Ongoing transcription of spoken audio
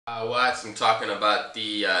Watts. I'm talking about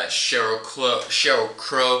the Sheryl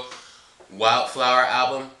Crow Wildflower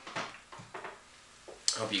album.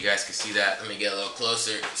 I hope you guys can see that. Let me get a little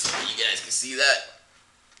closer so you guys can see that.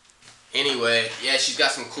 Anyway, yeah, she's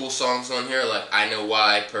got some cool songs on here like I Know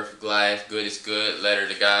Why, Perfect Life, Good is Good, Letter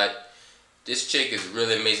to God. This chick is a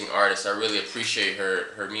really amazing artist. I really appreciate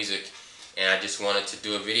her music, and I just wanted to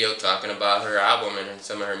do a video talking about her album and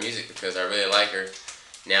some of her music because I really like her.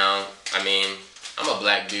 Now, I mean, I'm a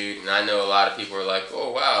black dude, and I know a lot of people are like,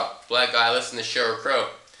 oh wow, black guy listen to Sheryl Crow.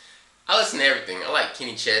 I listen to everything. I like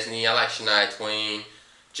Kenny Chesney, I like Shania Twain,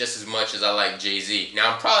 just as much as I like Jay-Z.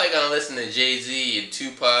 Now, I'm probably going to listen to Jay-Z and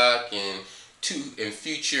Tupac and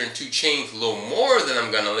Future and 2 Chainz a little more than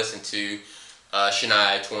I'm going to listen to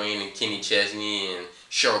Shania Twain and Kenny Chesney and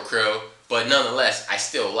Sheryl Crow, but nonetheless, I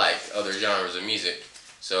still like other genres of music.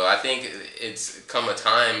 So I think it's come a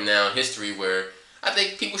time now in history where I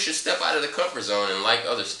think people should step out of the comfort zone and like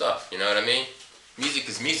other stuff, you know what I mean? Music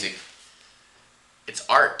is music. It's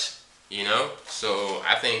art, you know? So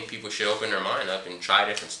I think people should open their mind up and try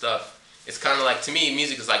different stuff. It's kind of like, to me,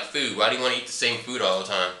 music is like food. Why do you want to eat the same food all the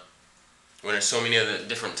time when there's so many other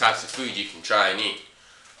different types of food you can try and eat?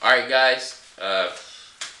 Alright guys,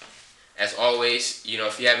 as always, you know,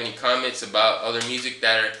 if you have any comments about other music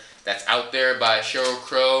that's out there by Sheryl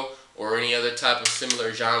Crow or any other type of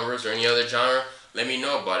similar genres or any other genre, let me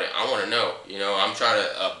know about it. I want to know. You know, I'm trying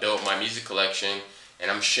to build my music collection,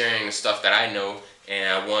 and I'm sharing the stuff that I know, and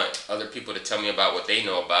I want other people to tell me about what they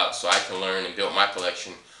know about so I can learn and build my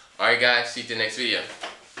collection. Alright guys, see you in the next video.